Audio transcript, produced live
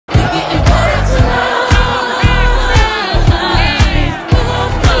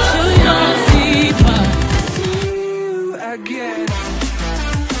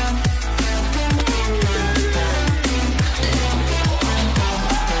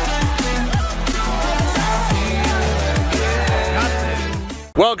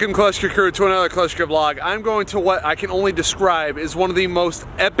Welcome, Kleschka crew, to another Kleschka vlog. I'm going to what I can only describe as one of the most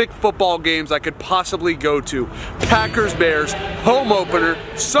epic football games I could possibly go to. Packers-Bears, home opener,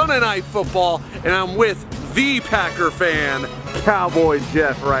 Sunday night football, and I'm with the Packer fan, Cowboy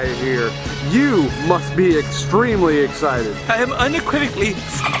Jeff, right here. You must be extremely excited. I am unequivocally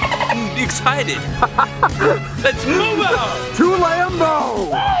excited. Let's move out! To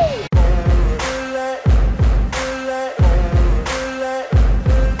Lambeau!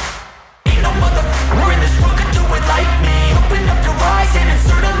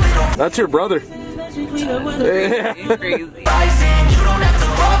 That's your brother. Crazy. You don't have to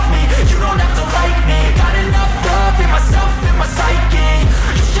love me, you don't have to like me. Got enough love in myself, in my psyche.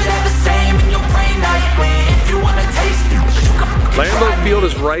 You should have the same in your brain nightly. If you wanna taste it, Lambeau Field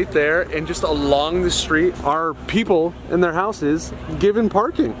is right there, and just along the street are people in their houses given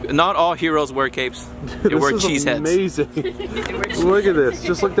parking. Not all heroes wear capes. They wear cheese heads. Amazing. Look at this.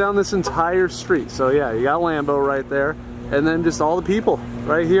 Just look down this entire street. So yeah, you got Lambeau right there. And then just all the people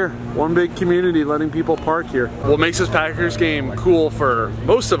right here. One big community letting people park here. What makes this Packers game cool for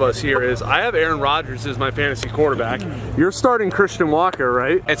most of us here is I have Aaron Rodgers as my fantasy quarterback. You're starting Christian Walker,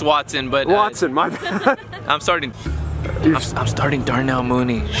 right? It's Watson, but Watson, my bad. I'm starting Darnell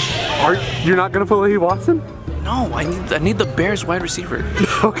Mooney. You're not gonna put Lee Watson? No, I need the Bears wide receiver.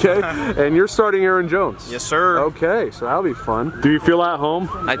 Okay, and you're starting Aaron Jones. Yes, sir. Okay, so that'll be fun. Do you feel at home?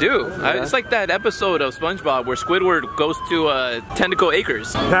 I do. It's like that episode of SpongeBob where Squidward goes to Tentacle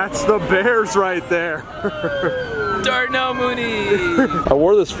Acres. That's the Bears right there. Darnell Mooney. I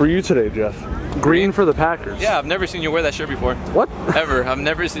wore this for you today, Jeff. Green for the Packers. Yeah, I've never seen you wear that shirt before. What? Ever. I've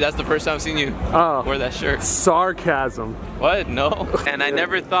never seen, that's the first time I've seen you wear that shirt. Sarcasm. What? No. And I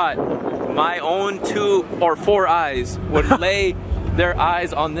never thought my own 2 or 4 eyes would lay their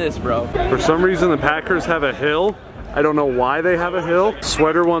eyes on this, bro. For some reason, the Packers have a hill. I don't know why they have a hill.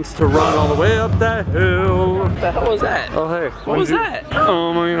 Sweater wants to run all the way up that hill. What the hell was that? Oh, hey. What was that?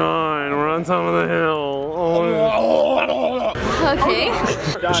 Oh my God, we're on top of the hill. Oh. Okay.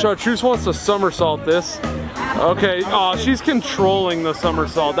 Chartreuse wants to somersault this. Okay, oh, she's controlling the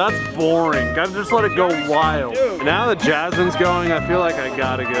somersault. That's boring. Gotta just let it go wild. Now that Jasmine's going, I feel like I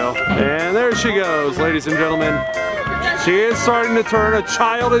gotta go. And there she goes, ladies and gentlemen. She is starting to turn. A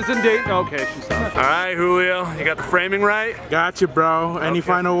child is in date. Okay, she's done. All right, Julio, you got the framing right? Gotcha, bro. Any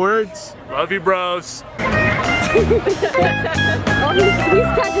final words? Love you, bros. Oh, he's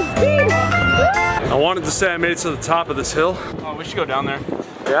catching speed. I wanted to say I made it to the top of this hill. Oh, we should go down there.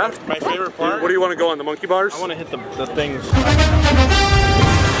 Yeah? My favorite part. What do you want to go on, the monkey bars? I want to hit the things.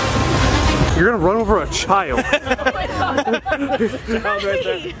 You're gonna run over a child.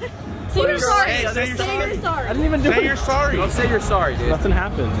 Say you're sorry. Say you're sorry. You're sorry. I didn't even do it. Say you're sorry. Don't say you're sorry, dude. Nothing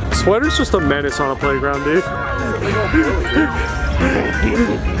happened. Sweater's just a menace on a playground, dude.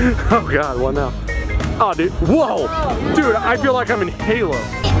 Oh God, what now? Oh, dude. Whoa! Dude, I feel like I'm in Halo.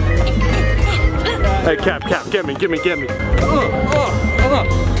 Hey, Cap, get me.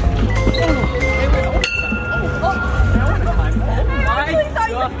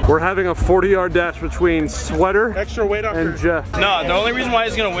 We're having a 40-yard dash between Sweater Extra weight off and Jeff. No, the only reason why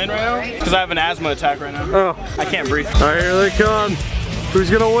he's gonna win right now is because I have an asthma attack right now. Oh. I can't breathe. All right, here they come. Who's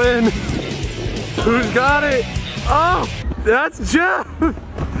gonna win? Who's got it? Oh, that's Jeff.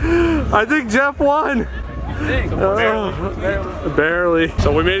 I think Jeff won. Barely.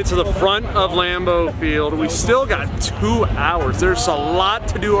 So we made it to the front of Lambeau Field. We still got 2 hours. There's a lot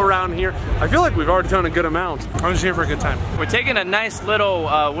to do around here. I feel like we've already done a good amount. I'm just here for a good time. We're taking a nice little,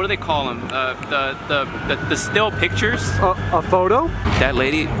 what do they call them? The still pictures. A photo? That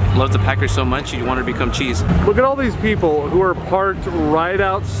lady loves the Packers so much, you want her to become cheese. Look at all these people who are parked right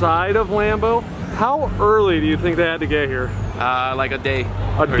outside of Lambeau. How early do you think they had to get here? Like a day.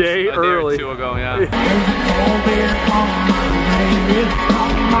 A day early. Or 2 ago, yeah.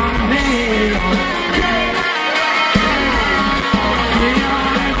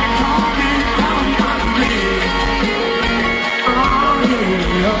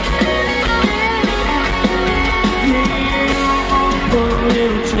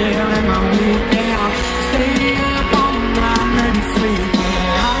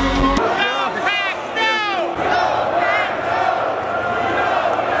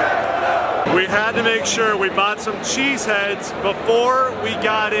 We had to make sure we bought some cheese heads before we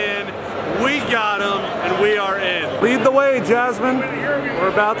got in. We got them, and we are in. Lead the way, Jasmine. We're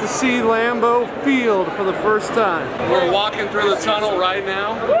about to see Lambeau Field for the first time. We're walking through the tunnel right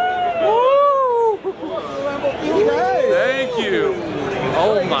now. Woo! Thank you.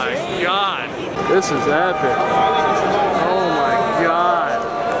 Oh my God. This is epic. Oh my God.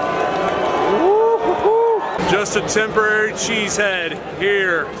 Woo-hoo-hoo. Just a temporary cheesehead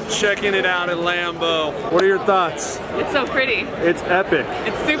here, checking it out at Lambeau. What are your thoughts? It's so pretty. It's epic.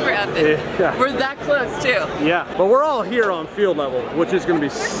 It's super epic. Yeah. We're that close too. Yeah, but we're all here on field level, which is gonna be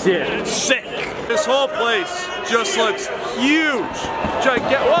sick. Sick. This whole place just looks huge.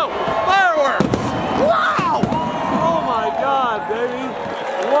 Whoa, fireworks! Wow! Oh my God, baby.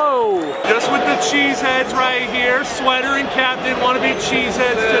 Whoa. Just with the cheeseheads right here. Sweater and Cap didn't want to be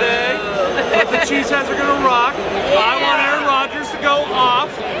cheeseheads today, but the cheeseheads are gonna rock. I want Aaron Rodgers to go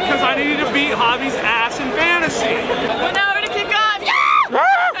off because I needed to beat Javi's ass in fantasy. Well, now we're gonna kick off.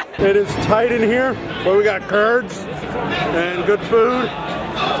 Yeah! It is tight in here, but we got curds and good food.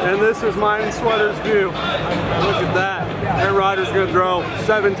 And this is mine and Sweater's view. Look at that. Aaron Rodgers is gonna throw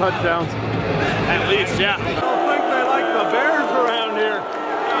 7 touchdowns. At least, yeah. I don't think they like the Bears around here.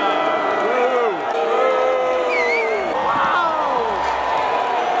 Woo. Wow!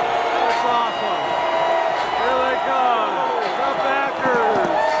 That's awesome. Here they come. The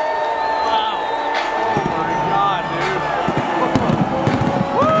Packers. Wow. Oh my God, dude.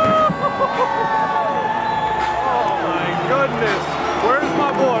 Oh my goodness. Where's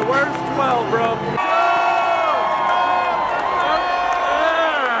my boy? Where's 12, bro?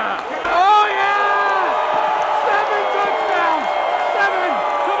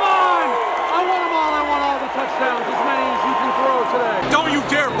 Don't you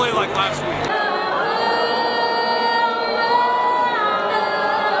dare play like last week.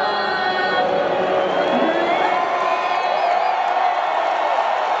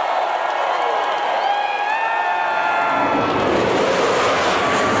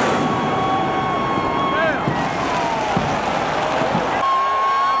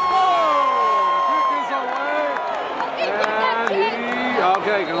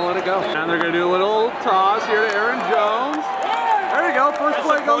 Okay, gonna let it go. And they're gonna do a little toss here to Aaron Jones. There you go, first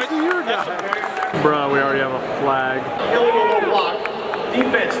play goes to your guy. Bro, we already have a flag. Illegal block.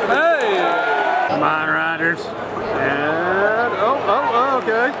 Defense. Hey! Come on, Rodgers. And,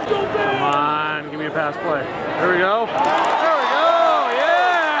 okay. Come on, give me a pass play. There we go. There we go,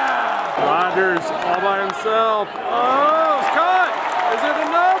 yeah! Rodgers all by himself. Oh, it's caught! Is it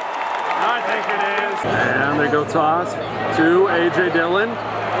enough? I think it is. And they go toss to A.J. Dillon.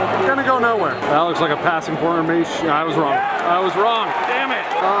 Gonna go nowhere. That looks like a passing formation. I was wrong. I was wrong. Damn it.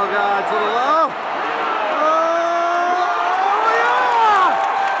 Oh God, to the low. Oh yeah!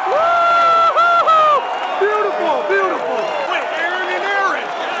 Woo-hoo-hoo! Beautiful, beautiful. Wait, Aaron and Aaron.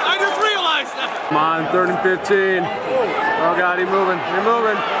 I just realized that. Come on, 3rd and 15. Oh God, he's moving. He's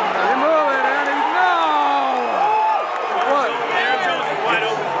moving. He's moving, and he's no. What? Aaron Jones is wide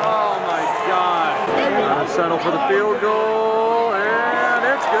open. Oh my God. Gotta settle for the field goal, and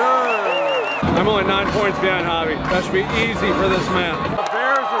it's good. I'm only 9 points behind Javi. That should be easy for this man. The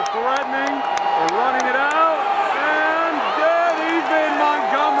Bears are threatening. They're running it out, and David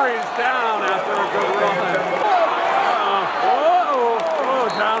Montgomery's down after a good run. Whoa,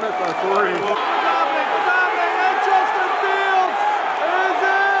 down at the 3. And Justin Fields is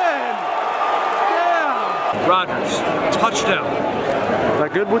in. Yeah. Rodgers, touchdown. Is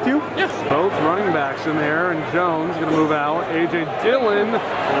that good with you? Yes. Both running backs in there, and Jones gonna move out. A.J. Dillon will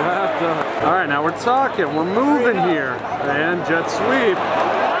have to. All right, now we're talking. We're moving here. And jet sweep.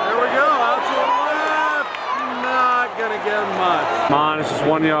 There we go, out to the left. Not gonna get much. Come on, it's just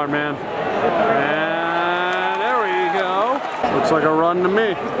 1 yard, man. And there we go. Looks like a run to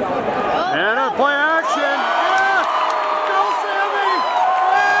me. And a play action. Yes! Go, Sammy!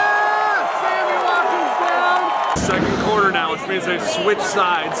 Yes! Sammy Watkins down. Second quarter now, which means they've switched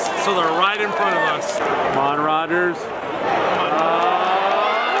sides, so they're right in front of us. Come on, Rodgers.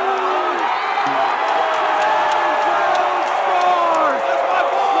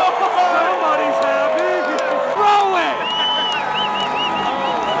 Somebody's happy. Throw it!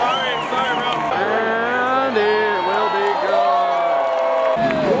 Sorry, bro. And it will be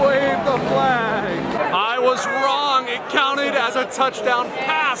good. Wave the flag. I was wrong. It counted as a touchdown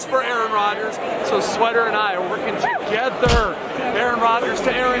pass for Aaron Rodgers. So Sweater and I are working together. Aaron Rodgers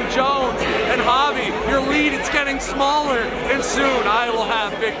to Aaron Jones. And Javi, your lead is getting smaller. And soon I will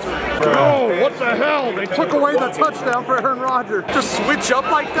have victory. Oh, what the hell? They took away the touchdown for Aaron Rodgers. Just switch up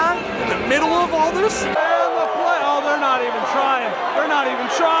like that in the middle of all this? And the play. Oh, they're not even trying. They're not even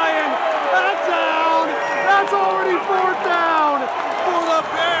trying. That's down. That's already 4th down for the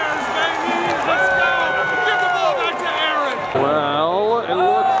Bears, baby. Let's go. Give the ball back to Aaron. Well, it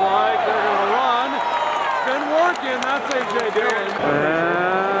looks like they're going to run. It's been working. That's A.J. Dillon.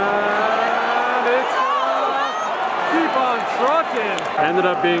 And it's keep on trucking. Ended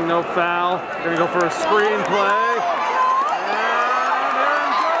up being no foul. Going to go for a screen play. And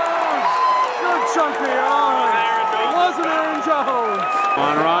Aaron Jones. Good chunky. Oh, Jones. Come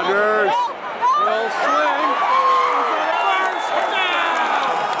on, Rodgers. Will swing.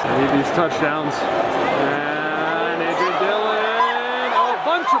 These touchdowns. And AJ Dillon. Oh,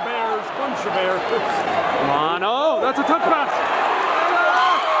 bunch of bears. Come on. Oh, that's a touch pass.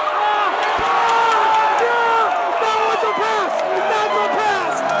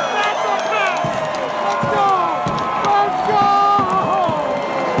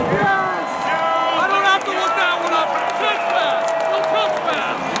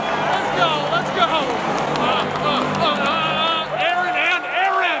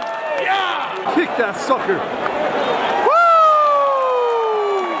 That sucker. Woo!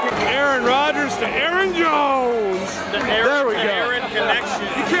 Aaron Rodgers to Aaron Jones. There we go. Aaron connection.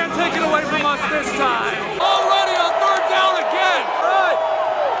 You can't take it away from us this time. Already on third down again. Right.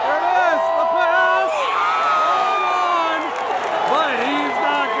 There it is. The pass. Hold on. But he's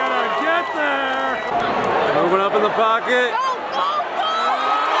not going to get there. Moving up in the pocket.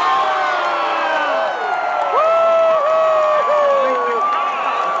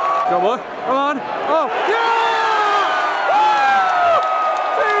 Come on. Come on. Oh, yeah! Woo!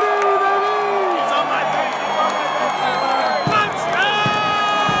 TD, baby! He's on my face.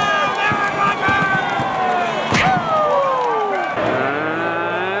 Touchdown! Aaron Rodgers!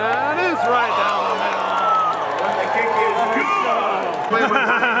 And it's right down the middle.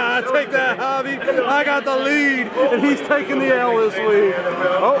 Take that, Javi. I got the lead, and he's taking the L this week.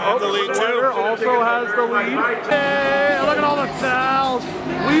 Oh, the lead too. Also has the lead. Hey, look at all the towels.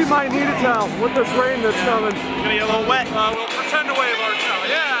 We might need a towel with this rain that's coming. Gonna get a little wet. We'll pretend to wave our towel.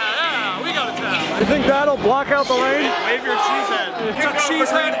 Yeah, we got a towel. You think that'll block out the rain? Wave your cheese head. It's a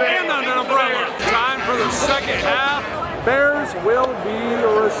cheese head and an umbrella. Time for the second half. Bears will be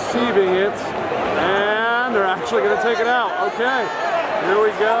receiving it, and they're actually going to take it out. Okay, here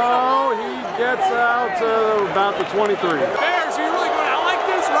we go. He gets out to about the 23. Bears, you really going out like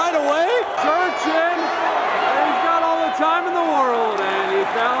this right away? Searching. He's got all the time in the world, and he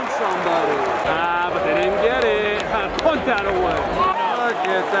found somebody. But they didn't get it. Punt that away. Look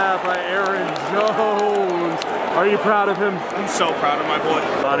at that by Aaron Jones. Are you proud of him? I'm so proud of my boy.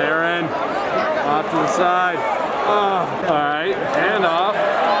 Come on, Aaron. Off to the side. All right, hand off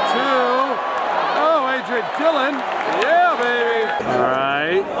to, AJ Dillon. Yeah, baby. All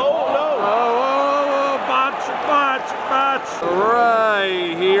right. Oh, no. Botch.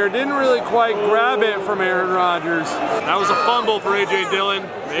 Right here. Didn't really quite grab it from Aaron Rodgers. That was a fumble for AJ Dillon.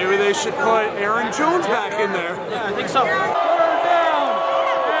 Maybe they should put Aaron Jones back in there. Yeah, I think so. Third down.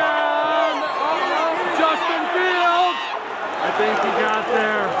 And Justin Fields. I think he got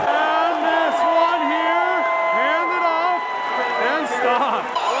there. And this one here. Hand it off. And stop.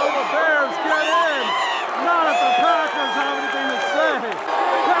 Well, the Bears get in. Not if the Packers have anything to say.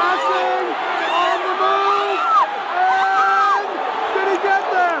 Passing on the move. And did he get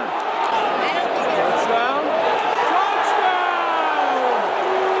there? Touchdown.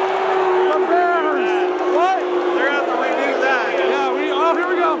 The Bears. What? They're going to have to redo that. Yeah, here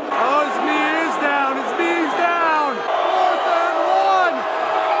we go. Oh, his knee is down. His knee's down. 4th and 1.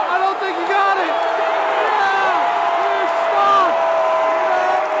 I don't think he got it. Yeah, he's stopped.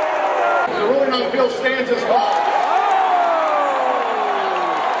 The ruling on the field stands as well.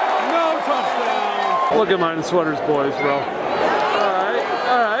 No touchdown. Look at mine sweaters, boys, bro. All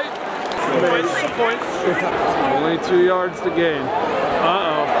right. Some points. Only 2 yards to gain.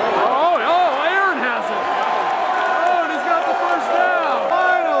 Uh-oh. Oh, Aaron has it. Oh, and he's got the first down.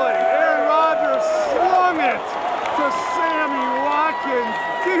 Finally, Aaron Rodgers swung it to Sammy Watkins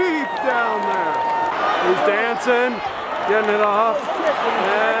deep down there. He's dancing, getting it off,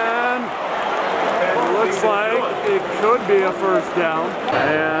 and it looks like it could be a first down.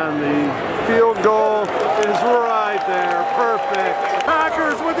 And the field goal is right there. Perfect.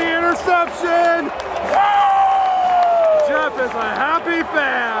 Packers with the interception. Jeff is a happy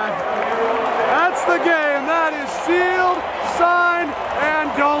fan. That's the game. That is sealed, signed,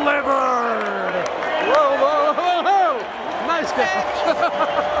 and delivered. Whoa. Nice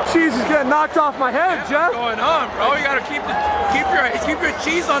catch. Cheese is getting knocked off my head, Jeff. What's going on, bro? You gotta keep your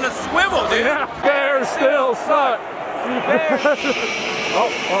cheese on the swivel, dude. Yeah, Bears still suck.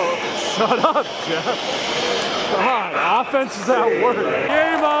 Shut up, Jeff. God, offense is at work.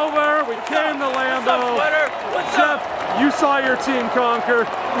 Game over. We came to Lambeau. What's Jeff, up? you saw your team conquer.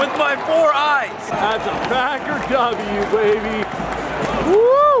 With my 4 eyes. That's a Packer W, baby.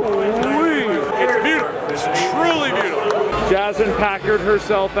 Woo-wee. It's beautiful. It's truly beautiful. Jasmine Packard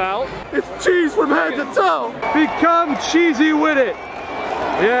herself out. It's cheese from head to toe. Become cheesy with it.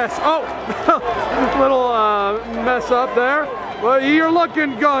 Yes. Oh, little mess up there. Well, you're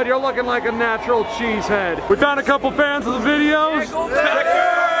looking good. You're looking like a natural cheesehead. We found a couple fans of the videos. Go Packers!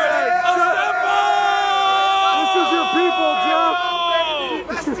 This is your people, Jeff.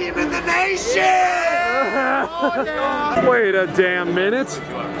 Best team in the nation! Wait a damn minute.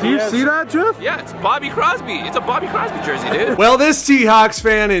 Do you see that, Jeff? Yeah, it's Bobby Crosby. It's a Bobby Crosby jersey, dude. Well, this Seahawks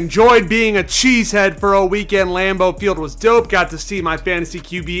fan enjoyed being a cheesehead for a weekend. Lambeau Field was dope. Got to see my fantasy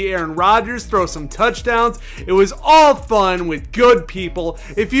QB Aaron Rodgers throw some touchdowns. It was all fun with good people.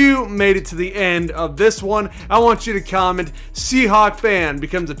 If you made it to the end of this one, I want you to comment, Seahawk fan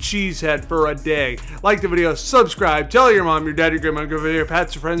becomes a cheesehead for a day. Like the video, subscribe, tell your mom, your dad, your grandma, your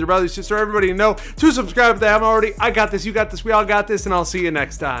pets, your friends, your brothers, your sister, everybody you know to subscribe if they haven't already. I got this, you got this, we all got this, and I'll see you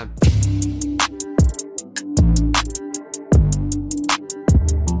next time.